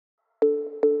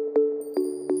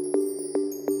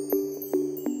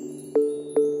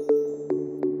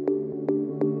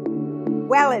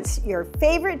Well, it's your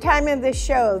favorite time of the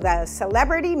show, the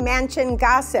Celebrity Mansion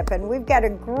Gossip, and we've got a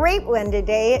great one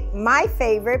today, my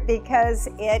favorite, because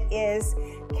it is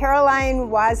Caroline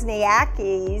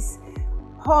Wozniacki's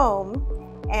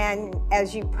home. And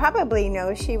as you probably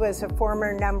know, she was a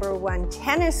former #1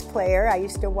 tennis player. I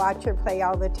used to watch her play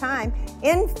all the time.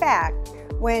 In fact,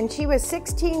 when she was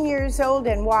 16 years old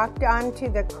and walked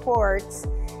onto the courts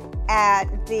at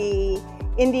the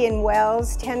Indian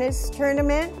Wells tennis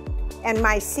tournament, and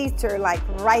my seats are like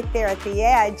right there at the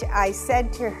edge, I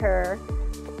said to her,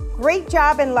 great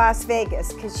job in Las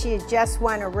Vegas, because she had just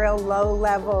won a real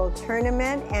low-level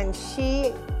tournament, and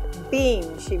she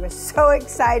beamed. She was so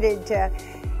excited to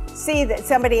see that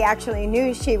somebody actually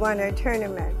knew she won a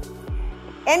tournament.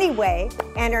 Anyway,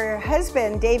 and her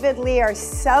husband, David Lee, are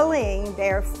selling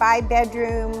their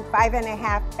 5-bedroom,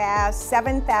 5.5 bath,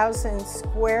 7,000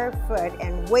 square foot,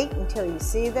 and wait until you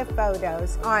see the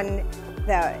photos, on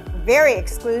the very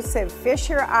exclusive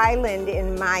Fisher Island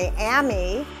in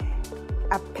Miami,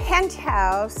 a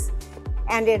penthouse,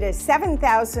 and it is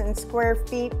 7,000 square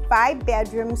feet, 5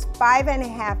 bedrooms,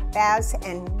 5.5 baths,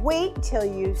 and wait till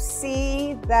you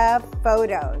see the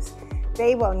photos.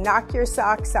 They will knock your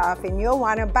socks off, and you'll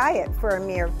want to buy it for a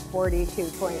mere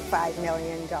 $42.5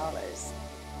 million.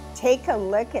 Take a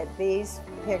look at these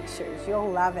pictures.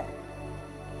 You'll love it.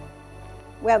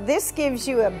 Well, this gives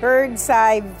you a bird's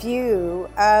eye view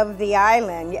of the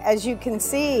island. As you can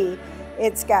see,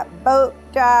 it's got boat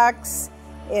docks,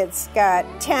 it's got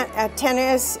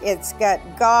tennis, it's got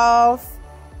golf,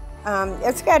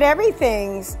 it's got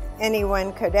everything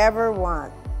anyone could ever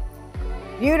want.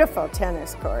 Beautiful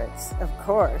tennis courts, of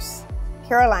course.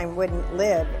 Caroline wouldn't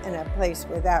live in a place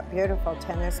without beautiful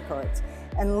tennis courts.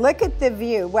 And look at the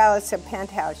view. Well, it's a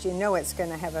penthouse. You know it's going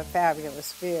to have a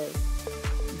fabulous view.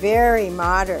 Very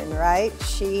modern, right?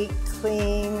 Chic,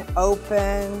 clean,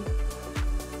 open,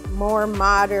 more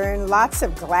modern, lots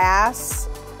of glass.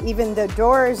 Even the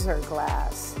doors are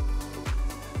glass.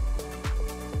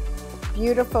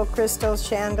 Beautiful crystal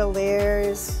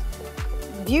chandeliers.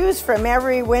 Views from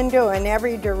every window in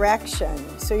every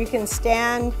direction. So you can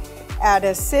stand at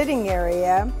a sitting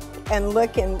area and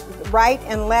look in right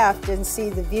and left and see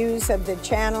the views of the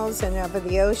channels and of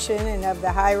the ocean and of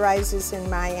the high-rises in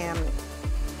Miami.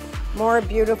 More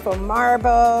beautiful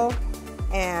marble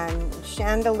and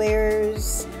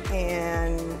chandeliers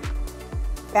and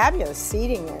fabulous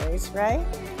seating areas, right?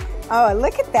 Oh,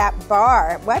 look at that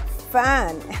bar. What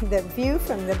fun. The view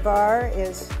from the bar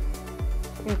is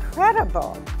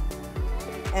incredible.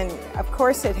 And of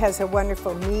course it has a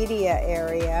wonderful media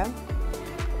area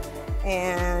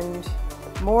and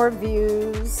more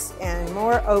views and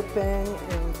more open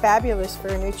and fabulous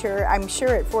furniture. I'm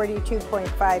sure at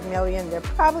 $42.5 million they're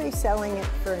probably selling it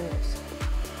furnished.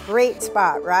 Great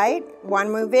spot, right? Want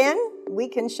to move in? We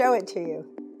can show it to you.